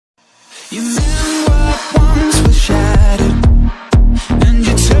You mend what once was shattered, and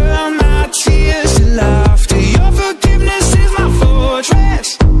you turn my tears to laughter. Your forgiveness is my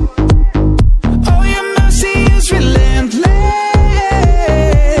fortress. Oh, your mercy is relentless.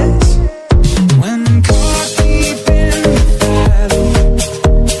 When I'm caught deep in the battle,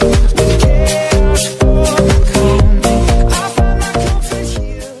 with chaos overcome me, I find my comfort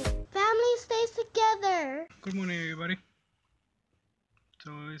here. Family stays together. Good morning, everybody.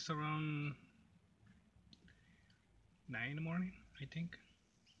 So it's around 9 in the morning, I think,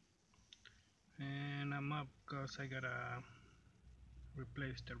 and I'm up because I gotta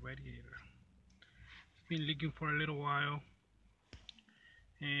replace the radiator. It's been leaking for a little while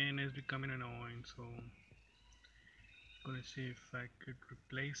and it's becoming annoying, so I'm gonna see if I could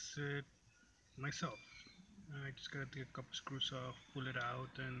replace it myself. I just gotta take a couple screws off, pull it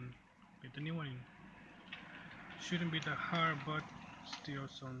out, and get the new one in. Shouldn't be that hard, but still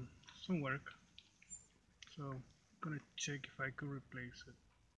some work. So I'm gonna check if I could replace it.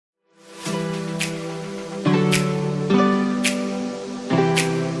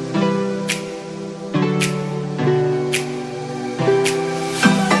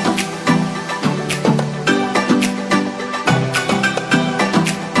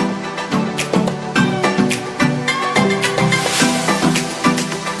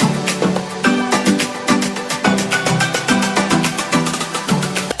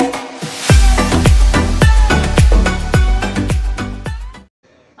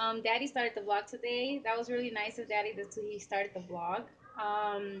 Daddy started the vlog today. That was really nice of Daddy that he started the vlog.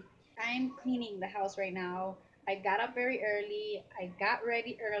 I'm cleaning the house right now. I got up very early. I got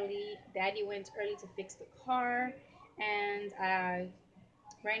ready early. Daddy went early to fix the car. And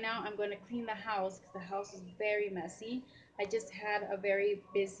right now I'm going to clean the house because the house is very messy. I just had a very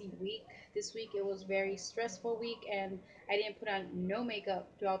busy week. This week it was a very stressful week and I didn't put on no makeup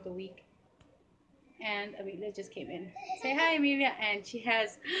throughout the week. And Amelia just came in. Say hi, Amelia. And she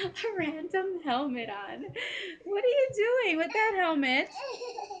has a random helmet on. What are you doing with that helmet?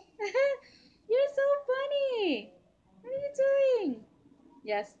 You're so funny. What are you doing?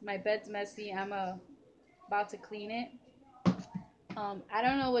 Yes, my bed's messy. I'm about to clean it. I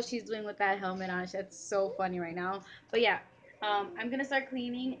don't know what she's doing with that helmet on. That's so funny right now. But yeah, I'm going to start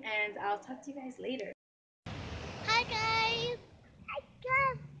cleaning and I'll talk to you guys later. Hi guys. I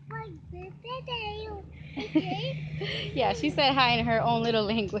got my birthday. Okay. Yeah, she said hi in her own little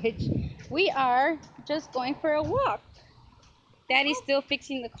language. We are just going for a walk. Daddy's still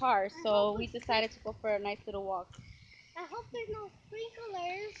fixing the car, so we decided to go for a nice little walk. I hope there's no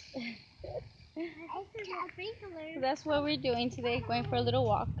sprinklers. I hope there's no sprinklers. So that's what we're doing today, going for a little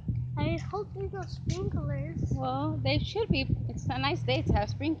walk. I hope there's no sprinklers. Well, they should be. It's a nice day to have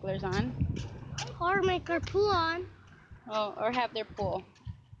sprinklers on. Or make our pool on. Oh, or have their pool.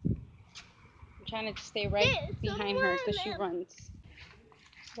 I'm trying to stay right behind her because she runs.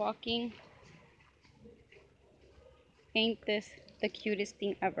 Walking. Ain't this the cutest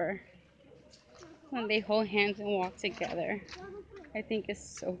thing ever? When they hold hands and walk together. I think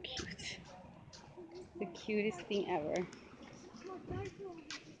it's so cute. The cutest thing ever.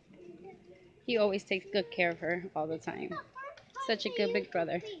 He always takes good care of her all the time. Such a good big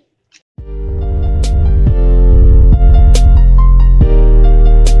brother.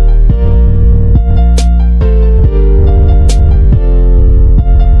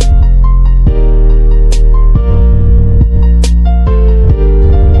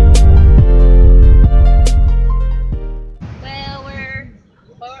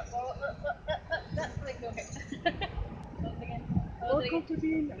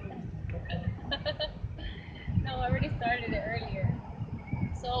 No, I already started it earlier.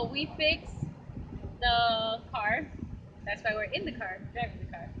 So we fixed the car. That's why we're in the car, driving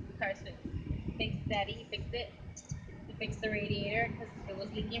the car. The car's fixed. Fixed Daddy, he fixed it. He fixed the radiator because it was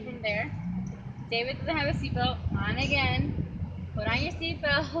leaking from there. David doesn't have a seatbelt. On again. Put on your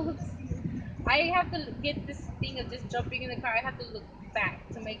seatbelts. I have to get this thing of just jumping in the car. I have to look back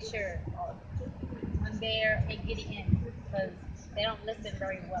to make sure I'm there and getting in because they don't listen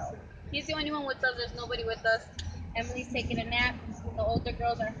very well. He's the only one with us. There's nobody with us. Emily's taking a nap. The older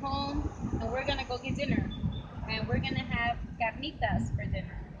girls are home, and we're gonna go get dinner. And we're gonna have carnitas for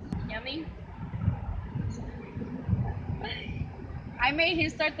dinner. Yummy. I made him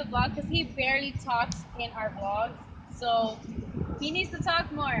start the vlog because he barely talks in our vlogs, so he needs to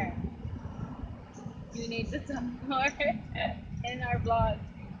talk more. You need to talk more in our vlog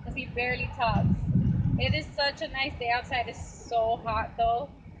because he barely talks. It is such a nice day outside. It's so hot though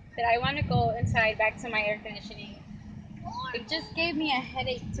that I want to go inside back to my air conditioning. It just gave me a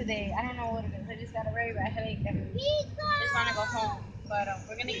headache today. I don't know what it is. I just got a very bad headache and just want to go home. But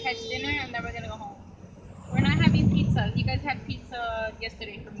we're gonna catch dinner and then we're gonna go home. We're not having pizza. You guys had pizza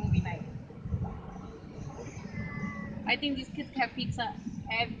yesterday for movie night. I think these kids have pizza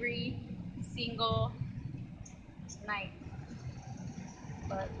every single night.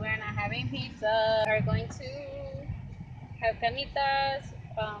 But we're not having pizza. We're going to have carnitas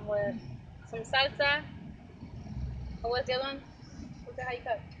with some salsa. What was the other one? What's the how you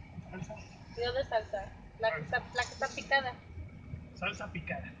cut? Salsa. The other salsa. La que está picada. Salsa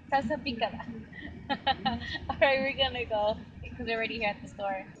picada. Salsa picada. Alright, we're gonna go because they're already here at the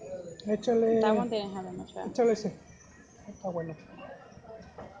store. Échale. That one didn't have that much fat. Échale ese. Está bueno.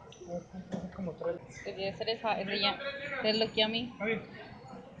 Como tres. Yes, it is hot. Is it yum? Does it look yummy? Gaby.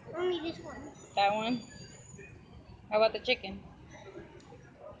 Only this one. That one? How about the chicken?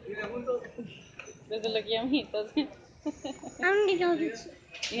 Does it look yummy? Does it? I'm gonna go this.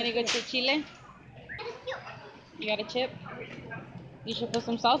 You gonna go to Chile? You got a chip? You should put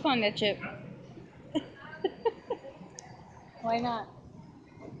some salsa on that chip. Why not?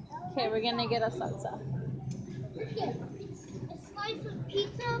 Okay, we're gonna get a salsa. Look here. It's a slice of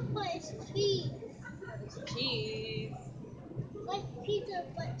pizza, but it's cheese. Cheese. Like pizza,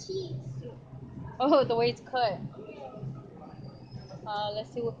 but cheese. Oh, the way it's cut.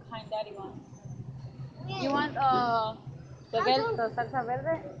 Let's see what kind Daddy wants. You want the salsa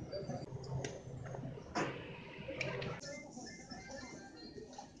verde?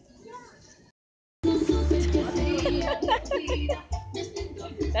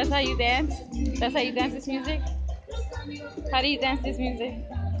 That's how you dance? That's how you dance this music? How do you dance this music?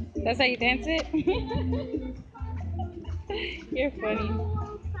 That's how you dance it? You're funny.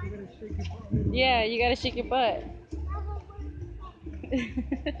 Yeah, you gotta shake your butt.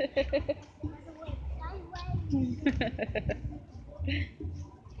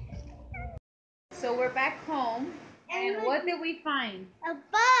 So we're back home, and what did we find? A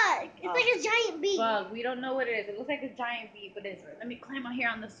bug. It's like a giant bee. Bug. We don't know what it is. It looks like a giant bee, but it's. Let me climb out here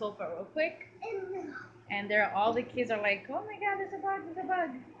on the sofa real quick. And there, all the kids are like, "Oh my God, there's a bug! There's a bug!"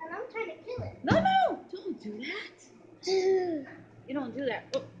 And I'm trying to kill it. No, don't do that. You don't do that.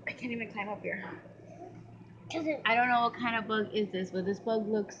 Oh, I can't even climb up here. I don't know what kind of bug is this, but this bug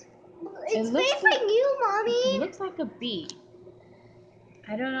looks. It's based like you, Mommy. It looks like a bee.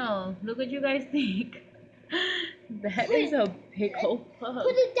 I don't know. Look what you guys think. That is a big old bug.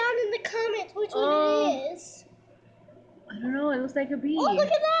 Put it down in the comments which one it is. I don't know. It looks like a bee. Oh, look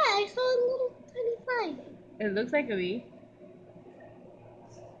at that. I saw a little tiny fly. It looks like a bee.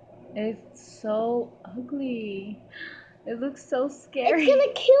 It's so ugly. It looks so scary. It's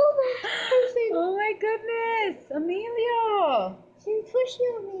gonna kill that person. Oh my goodness, Amelia! She's pushing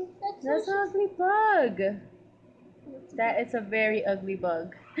on me. That's an ugly bug. That is a very ugly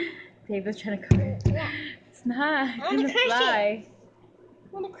bug. David's trying to come in. Yeah. It's not. It's I wanna gonna crush fly. I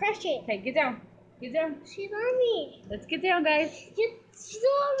wanna crush it. Okay, get down. Get down. She's on me. Let's get down, guys. She's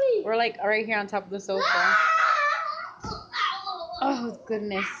on me. We're like right here on top of the sofa. Oh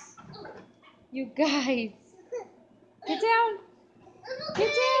goodness. You guys. Get down. Get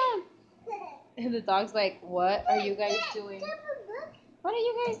down. And the dog's like, what are you guys doing? What are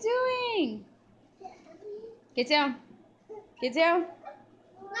you guys doing? Get down. Get down.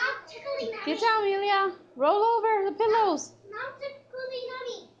 Get down, Amelia. Roll over the pillows.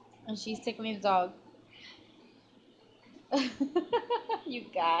 And she's tickling the dog. You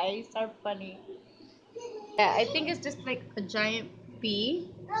guys are funny. Yeah, I think it's just like a giant bee.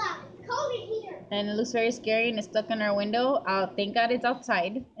 And it looks very scary and it's stuck in our window. Thank God it's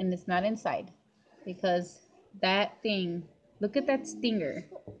outside and it's not inside. Because that thing, look at that stinger.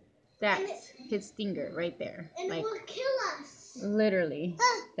 That's his stinger right there. And Like, it will kill us. literally,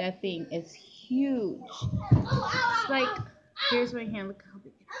 that thing is huge. It's like, here's my hand. Look how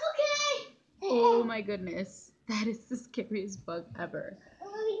big it is. I'm okay. Oh my goodness. That is the scariest bug ever.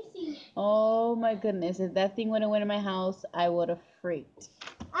 Let me see. Oh my goodness. If that thing would have went in my house, I would have freaked.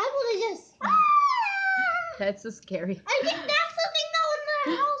 I would have just. That's so scary. I think that's something that was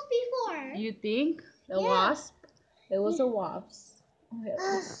in our house before. You think? A Yeah. wasp? It was a wasp. Oh, that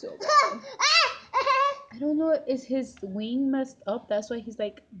was so bad. I don't know. Is his wing messed up? That's why he's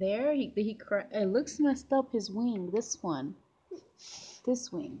like there. It looks messed up. His wing. This one.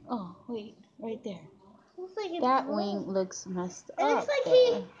 This wing. Oh wait, right there. Looks like That wing looks messed It up. looks like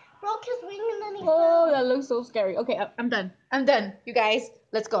there. he broke his wing and then he Oh, fell. that looks so scary. Okay, I'm done. I'm done. You guys,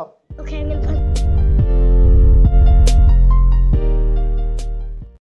 let's go. Okay, I'm gonna